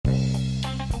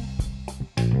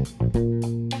Hey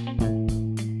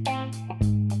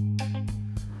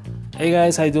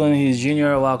guys, how you doing? He's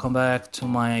Junior. Welcome back to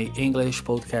my English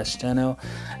podcast channel.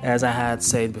 As I had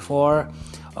said before,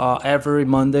 every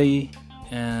Monday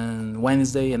and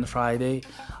Wednesday and Friday,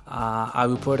 I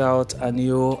will put out a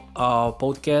new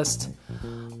podcast.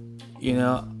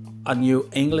 A new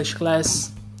English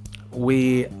class.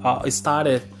 We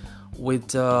started with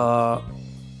the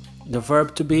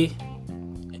verb to be,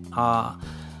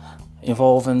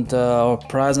 involving the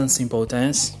present simple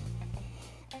tense.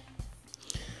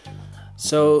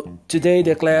 So today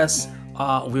the class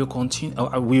will continue.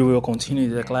 We will continue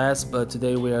the class, but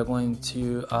today we are going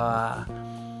to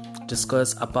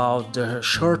discuss about the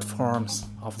short forms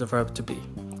of the verb to be.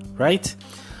 Right?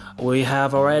 We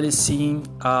have already seen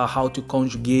how to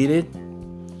conjugate it.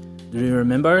 Do you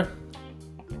remember?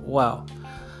 Well,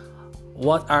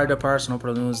 what are the personal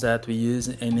pronouns that we use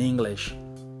in English?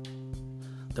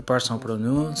 The personal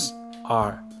pronouns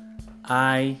are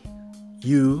I,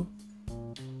 you,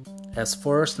 as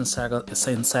first and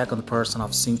second person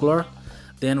of singular.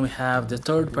 Then we have the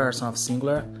third person of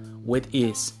singular with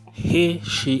is, he,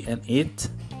 she, and it.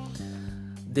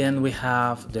 Then we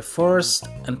have the first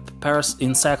and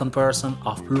second person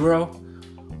of plural,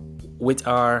 which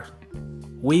are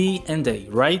we and they,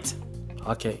 right?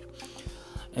 Okay.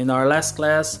 In our last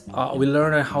class, we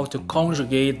learned how to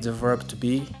conjugate the verb to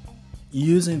be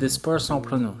using these personal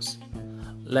pronouns.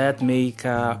 Let's make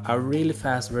a really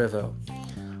fast review.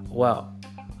 Well,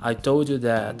 I told you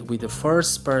that with the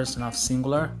first person of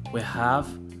singular, we have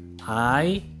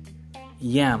I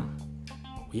am.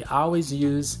 We always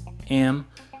use am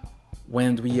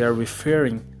when we are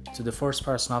referring to the first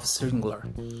person of singular.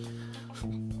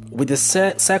 With the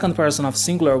second person of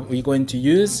singular, we're going to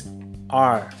use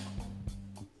are.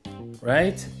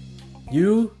 Right?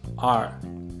 You are.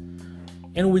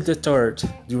 And with the third, do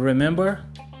you remember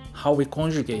how we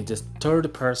conjugate the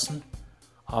third person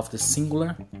of the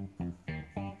singular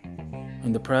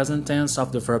in the present tense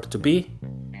of the verb to be?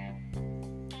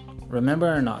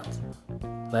 Remember or not?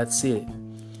 Let's see it.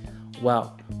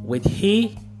 Well, with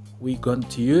he, we're going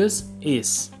to use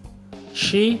is.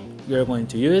 She, we are going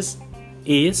to use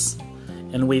is.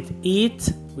 And with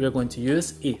it, we are going to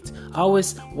use it.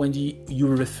 Always when you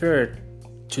refer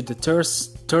to the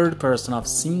third person of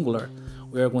singular,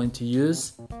 we are going to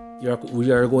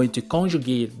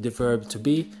conjugate the verb to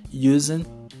be using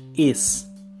is.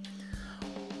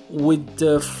 With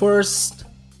the first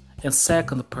and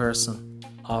second person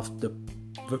of the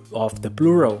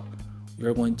plural, we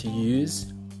are going to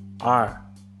use are.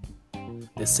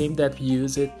 The same that we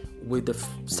use it with the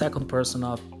second person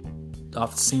of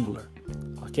singular.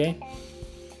 Okay?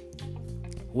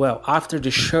 Well, after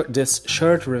this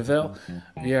short review,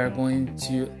 we are going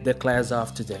to the class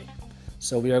of today.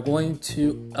 So we are going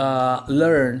to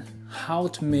learn how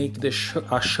to make a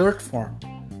short form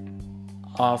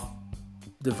of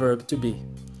the verb to be,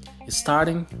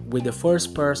 starting with the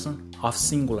first person of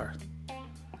singular.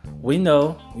 We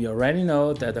already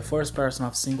know that the first person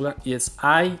of singular is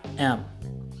I am.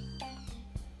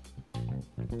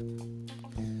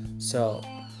 So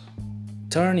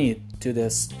turn it to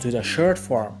the short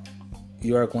form.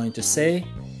 You are going to say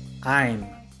I'm.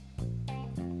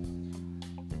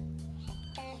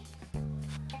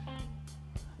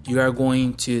 You are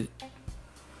going to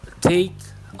take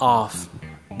off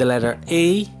the letter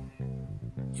A.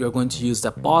 You are going to use the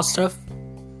apostrophe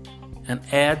and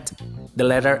add the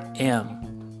letter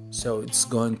M. So it's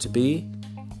going to be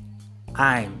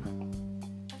I'm.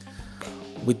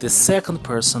 With the second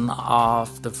person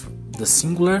of the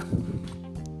singular,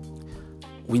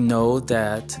 we know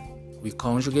that we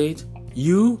conjugate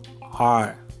you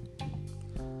are.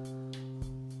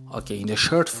 Okay, in the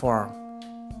short form,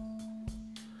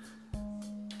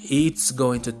 it's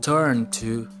going to turn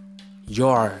to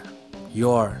your. You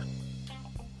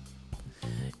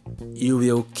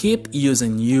will keep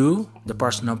using you, the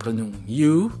personal pronoun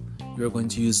you. You're going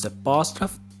to use the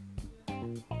apostrophe.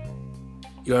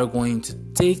 You are going to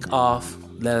take off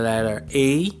the letter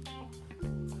A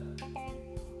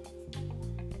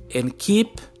and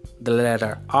keep the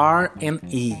letter R and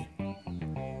E.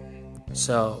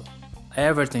 So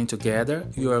everything together,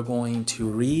 you are going to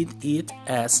read it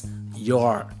as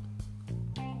your.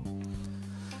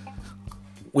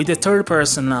 With the third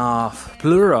person of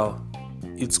plural,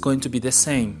 it's going to be the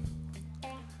same.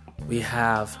 We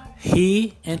have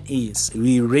he and is.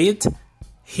 We read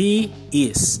he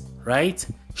is, right?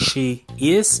 She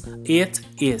is, it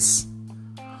is.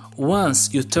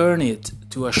 Once you turn it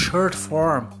to a short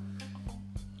form,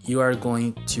 you are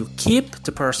going to keep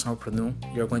the personal pronoun.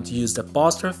 You are going to use the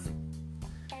apostrophe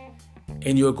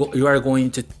and you are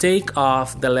going to take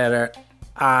off the letter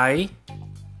I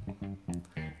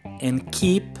and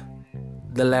keep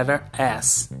the letter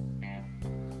S.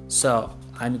 So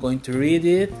I'm going to read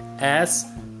it as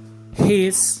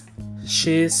his,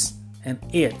 she's, and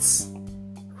its,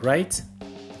 right?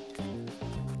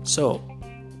 So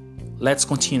let's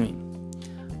continue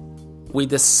with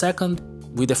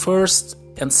the first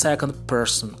and second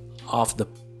person of the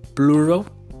plural,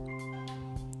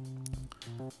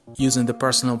 using the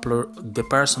personal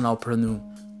pronoun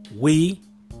we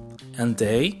and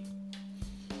they.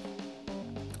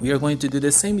 We are going to do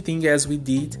the same thing as we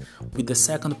did with the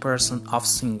second person of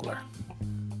singular.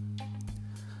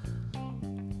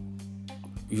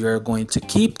 We are going to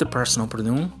keep the personal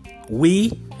pronoun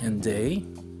we and they.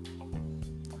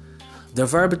 The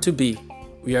verb to be,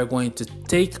 we are going to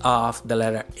take off the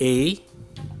letter A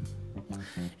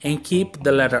and keep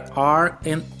the letter R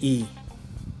and E.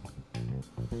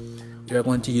 We are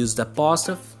going to use the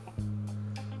apostrophe.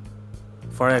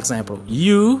 For example,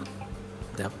 you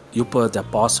put the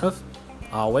apostrophe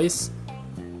always.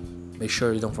 Make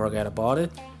sure you don't forget about it.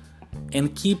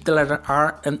 And keep the letter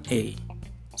R and A.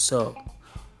 So,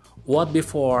 what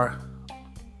before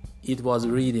it was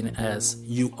reading as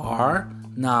you are,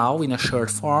 now in a short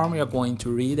form we are going to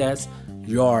read as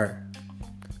your.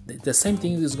 The same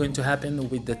thing is going to happen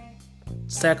with the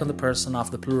second person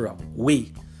of the plural,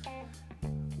 we.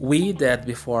 We that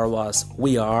before was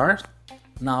we are,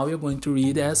 now you're going to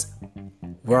read as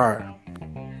were.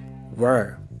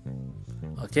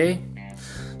 Okay?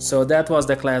 So that was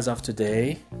the class of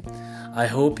today. I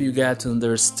hope you get to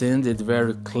understand it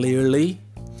very clearly.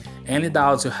 Any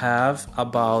doubts you have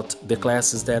about the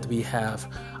classes that we have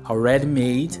already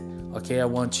made, okay, I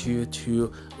want you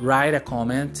to write a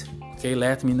comment, okay,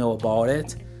 let me know about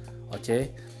it,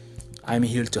 okay. I'm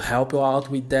here to help you out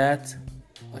with that,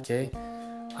 okay.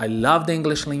 I love the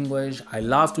English language. I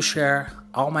love to share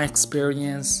all my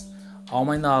experience, all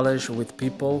my knowledge with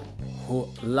people who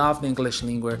love the English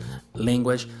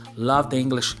language, love the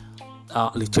English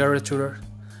literature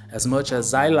as much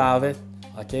as I love it,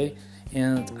 okay.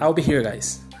 And I'll be here,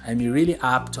 guys. I'm really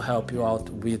up to help you out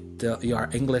with your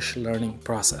English learning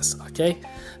process, okay?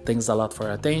 Thanks a lot for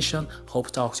your attention. Hope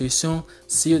to talk to you soon.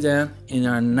 See you then in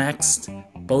our next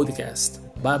podcast.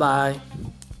 Bye-bye.